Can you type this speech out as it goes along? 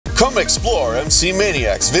Come explore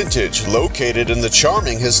MCManiacs Vintage, located in the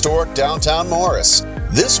charming historic downtown Morris.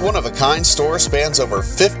 This one-of-a-kind store spans over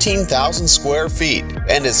 15,000 square feet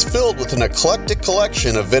and is filled with an eclectic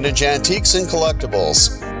collection of vintage antiques and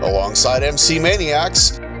collectibles. Alongside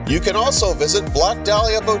MCManiacs, you can also visit Black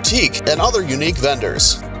Dahlia Boutique and other unique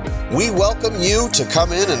vendors. We welcome you to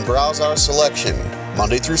come in and browse our selection,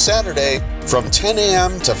 Monday through Saturday from 10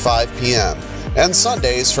 a.m. to 5 p.m. and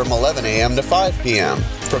Sundays from 11 a.m. to 5 p.m.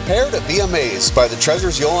 Prepare to be amazed by the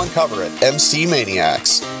treasures you'll uncover at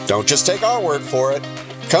MCManiacs. Don't just take our word for it.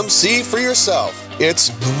 Come see for yourself.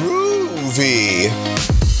 It's groovy.